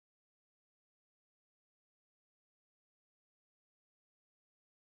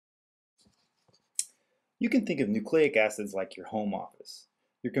You can think of nucleic acids like your home office.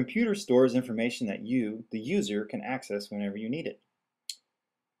 Your computer stores information that you, the user, can access whenever you need it.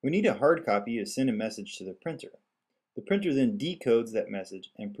 We need a hard copy to send a message to the printer. The printer then decodes that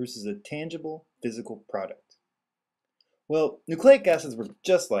message and produces a tangible, physical product. Well, nucleic acids work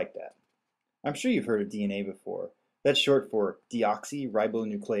just like that. I'm sure you've heard of DNA before. That's short for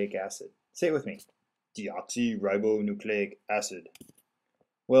deoxyribonucleic acid. Say it with me. Deoxyribonucleic acid.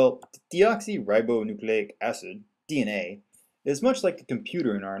 Well, deoxyribonucleic acid, DNA, is much like the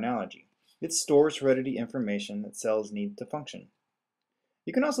computer in our analogy. It stores heredity information that cells need to function.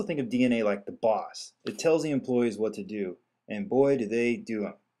 You can also think of DNA like the boss. It tells the employees what to do, and boy do they do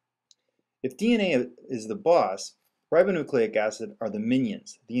them. If DNA is the boss, ribonucleic acid are the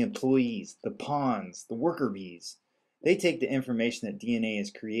minions, the employees, the pawns, the worker bees. They take the information that DNA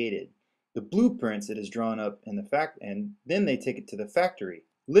has created, the blueprints it has drawn up in the and then they take it to the factory.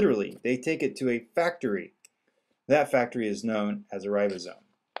 Literally, they take it to a factory. That factory is known as a ribosome.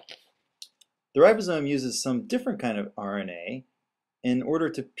 The ribosome uses some different kind of RNA in order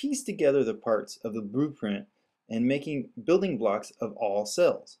to piece together the parts of the blueprint and making building blocks of all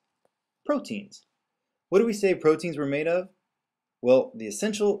cells. Proteins. What do we say proteins were made of? Well, the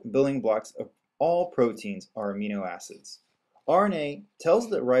essential building blocks of all proteins are amino acids. RNA tells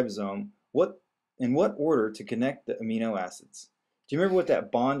the ribosome in what order to connect the amino acids. Do you remember what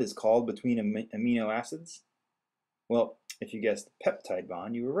that bond is called between amino acids? Well, if you guessed peptide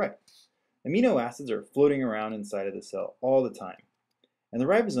bond, you were right. Amino acids are floating around inside of the cell all the time. And the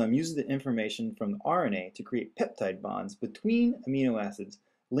ribosome uses the information from the RNA to create peptide bonds between amino acids,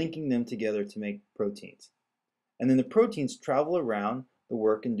 linking them together to make proteins. And then the proteins travel around the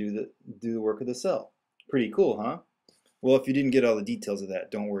work and do the work of the cell. Pretty cool, huh? Well, if you didn't get all the details of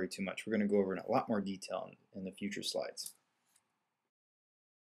that, don't worry too much. We're going to go over in a lot more detail in the future slides.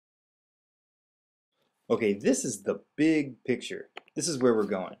 Okay, this is the big picture. This is where we're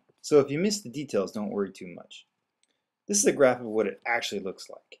going. So if you miss the details, don't worry too much. This is a graph of what it actually looks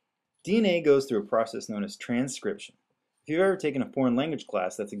like. DNA goes through a process known as transcription. If you've ever taken a foreign language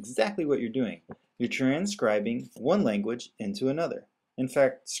class, that's exactly what you're doing. You're transcribing one language into another. In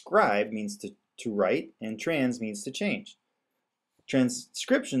fact, scribe means to write, and trans means to change.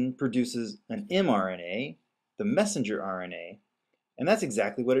 Transcription produces an mRNA, the messenger RNA, and that's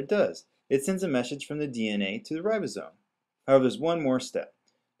exactly what it does. It sends a message from the DNA to the ribosome. However, there's one more step.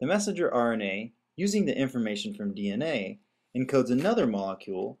 The messenger RNA, using the information from DNA, encodes another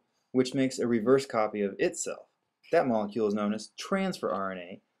molecule which makes a reverse copy of itself. That molecule is known as transfer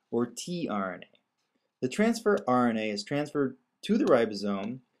RNA, or tRNA. The transfer RNA is transferred to the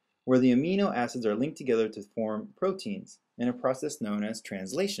ribosome, where the amino acids are linked together to form proteins in a process known as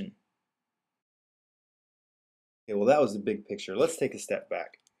translation. Okay, well, that was the big picture. Let's take a step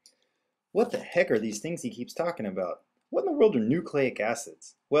back. What the heck are these things he keeps talking about? What in the world are nucleic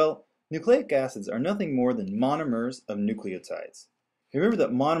acids? Well, nucleic acids are nothing more than monomers of nucleotides. Remember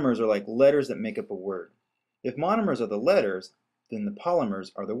that monomers are like letters that make up a word. If monomers are the letters, then the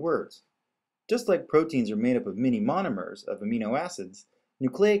polymers are the words. Just like proteins are made up of many monomers of amino acids,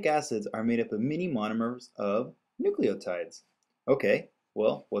 nucleic acids are made up of many monomers of nucleotides. Okay,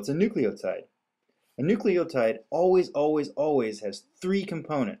 well, what's a nucleotide? A nucleotide always has three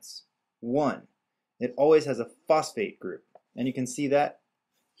components. One, it always has a phosphate group, and you can see that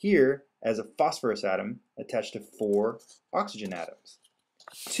here as a phosphorus atom attached to 4 oxygen atoms.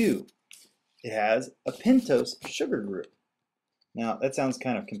 2, it has a pentose sugar group. Now that sounds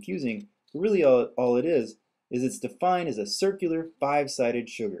kind of confusing, but really all it is it's defined as a circular 5-sided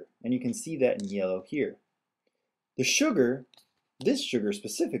sugar, and you can see that in yellow here. The sugar, this sugar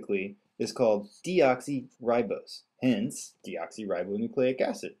specifically, is called deoxyribose, hence deoxyribonucleic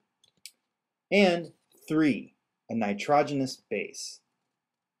acid. And 3, a nitrogenous base.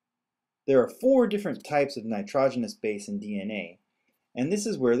 There are 4 different types of nitrogenous base in DNA, and this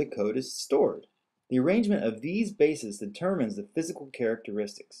is where the code is stored. The arrangement of these bases determines the physical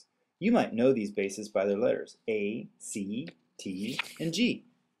characteristics. You might know these bases by their letters A, C, T, and G.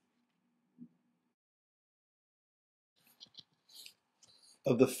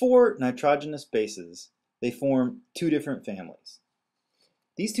 Of the 4 nitrogenous bases, they form 2 different families.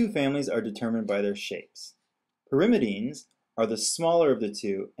 These 2 families are determined by their shapes. Pyrimidines are the smaller of the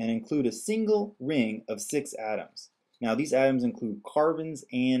 2 and include a single ring of 6 atoms. Now these atoms include carbons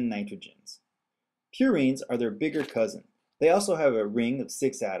and nitrogens. Purines are their bigger cousin. They also have a ring of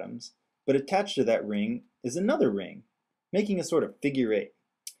 6 atoms, but attached to that ring is another ring, making a sort of figure 8.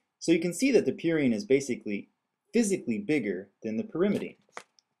 So you can see that the purine is basically physically bigger than the pyrimidine.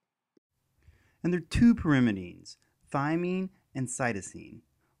 And there are 2 pyrimidines, thymine and cytosine,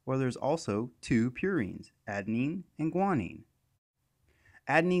 where there's also two purines, adenine and guanine.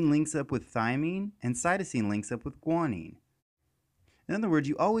 Adenine links up with thymine, and cytosine links up with guanine. In other words,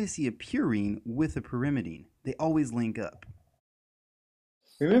 you always see a purine with a pyrimidine. They always link up.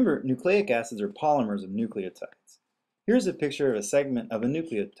 Remember, nucleic acids are polymers of nucleotides. Here's a picture of a segment of a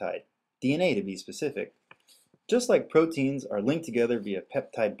nucleotide, DNA to be specific. Just like proteins are linked together via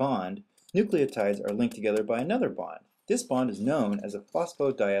peptide bond, nucleotides are linked together by another bond. This bond is known as a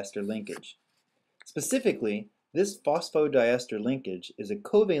phosphodiester linkage. Specifically, this phosphodiester linkage is a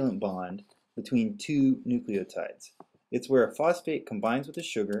covalent bond between two nucleotides. It's where a phosphate combines with a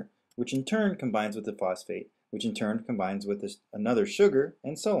sugar, which in turn combines with a phosphate, which in turn combines with another sugar,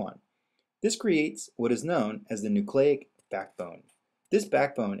 and so on. This creates what is known as the nucleic backbone. This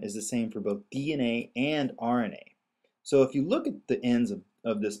backbone is the same for both DNA and RNA. So if you look at the ends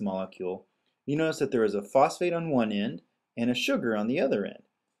of this molecule, you notice that there is a phosphate on one end and a sugar on the other end.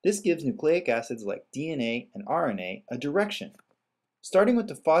 This gives nucleic acids like DNA and RNA a direction. Starting with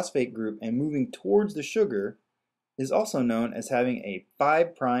the phosphate group and moving towards the sugar is also known as having a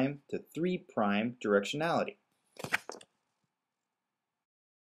 5' to 3' directionality.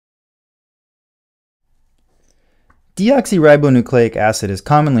 Deoxyribonucleic acid is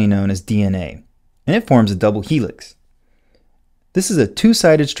commonly known as DNA, and it forms a double helix. This is a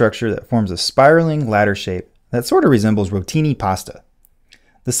two-sided structure that forms a spiraling ladder shape that sort of resembles rotini pasta.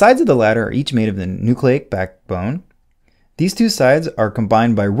 The sides of the ladder are each made of the nucleic backbone. These two sides are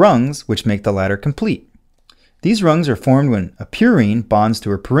combined by rungs, which make the ladder complete. These rungs are formed when a purine bonds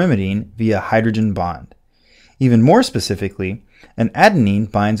to a pyrimidine via hydrogen bond. Even more specifically, an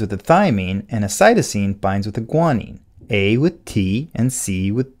adenine binds with a thymine and a cytosine binds with a guanine, A with T and C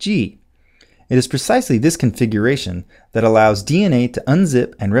with G. It is precisely this configuration that allows DNA to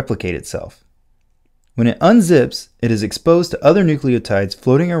unzip and replicate itself. When it unzips, it is exposed to other nucleotides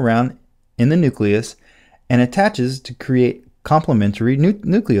floating around in the nucleus and attaches to create complementary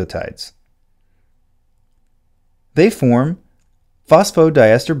nucleotides. They form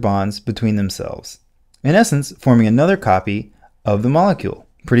phosphodiester bonds between themselves, in essence forming another copy of the molecule.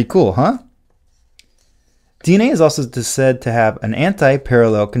 Pretty cool, huh? DNA is also said to have an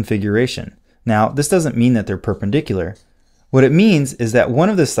anti-parallel configuration. Now, this doesn't mean that they're perpendicular. What it means is that one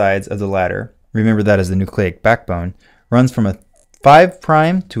of the sides of the ladder, remember that as the nucleic backbone, runs from a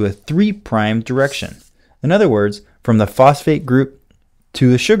 5' to a 3' direction. In other words, from the phosphate group to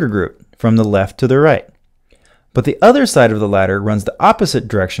the sugar group, from the left to the right. But the other side of the ladder runs the opposite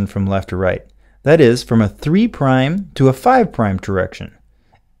direction from left to right. That is, from a 3' to a 5' direction.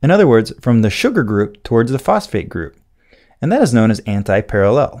 In other words, from the sugar group towards the phosphate group. And that is known as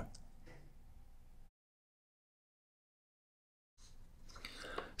anti-parallel.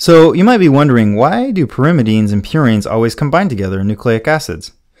 So you might be wondering, why do pyrimidines and purines always combine together in nucleic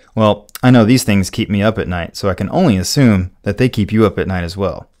acids? Well, I know these things keep me up at night, so I can only assume that they keep you up at night as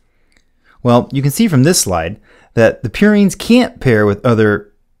well. Well, you can see from this slide that the purines can't pair with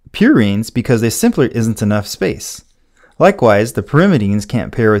other purines because there simply isn't enough space. Likewise, the pyrimidines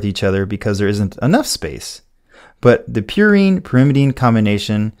can't pair with each other because there isn't enough space. But the purine-pyrimidine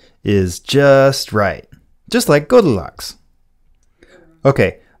combination is just right, just like Goldilocks.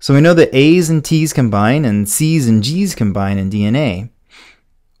 Okay, so we know that A's and T's combine and C's and G's combine in DNA.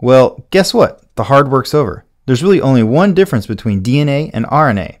 Well, guess what? The hard work's over. There's really only one difference between DNA and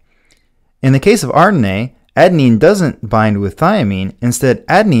RNA. In the case of RNA, adenine doesn't bind with thymine. Instead,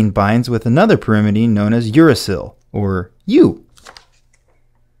 adenine binds with another pyrimidine known as uracil, or U.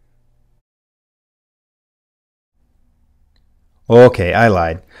 Okay, I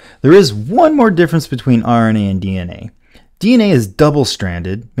lied. There is one more difference between RNA and DNA. DNA is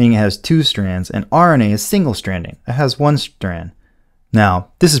double-stranded, meaning it has two strands, and RNA is single-stranded. It has one strand.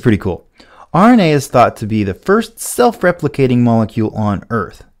 Now, this is pretty cool. RNA is thought to be the first self-replicating molecule on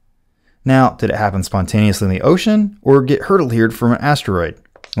Earth. Now, did it happen spontaneously in the ocean or get hurtled here from an asteroid?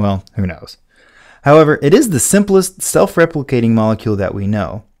 Well, who knows. However, it is the simplest self-replicating molecule that we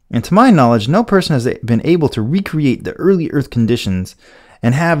know. And to my knowledge, no person has been able to recreate the early Earth conditions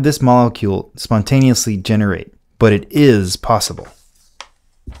and have this molecule spontaneously generate. But it is possible.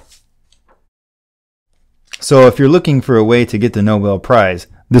 So if you're looking for a way to get the Nobel Prize,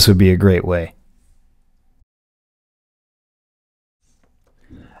 this would be a great way.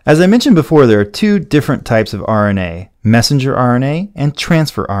 As I mentioned before, there are two different types of RNA, messenger RNA and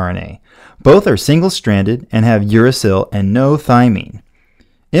transfer RNA. Both are single-stranded and have uracil and no thymine.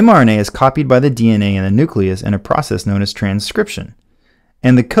 mRNA is copied by the DNA in the nucleus in a process known as transcription.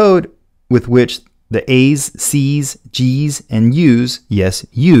 And the code with which the A's, C's, G's, and U's, yes,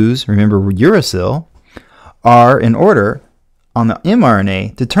 U's, remember uracil, are in order on the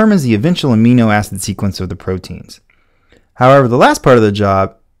mRNA determines the eventual amino acid sequence of the proteins. However, the last part of the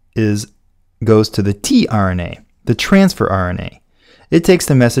job goes to the tRNA, the transfer RNA. It takes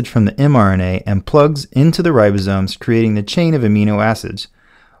the message from the mRNA and plugs into the ribosomes, creating the chain of amino acids,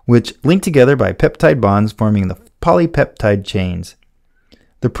 which link together by peptide bonds forming the polypeptide chains.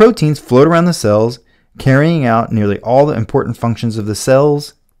 The proteins float around the cells, carrying out nearly all the important functions of the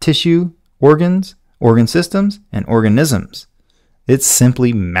cells, tissue, organs, organ systems, and organisms. It's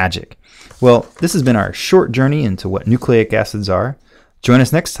simply magic. Well, this has been our short journey into what nucleic acids are. Join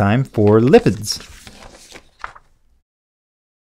us next time for lipids.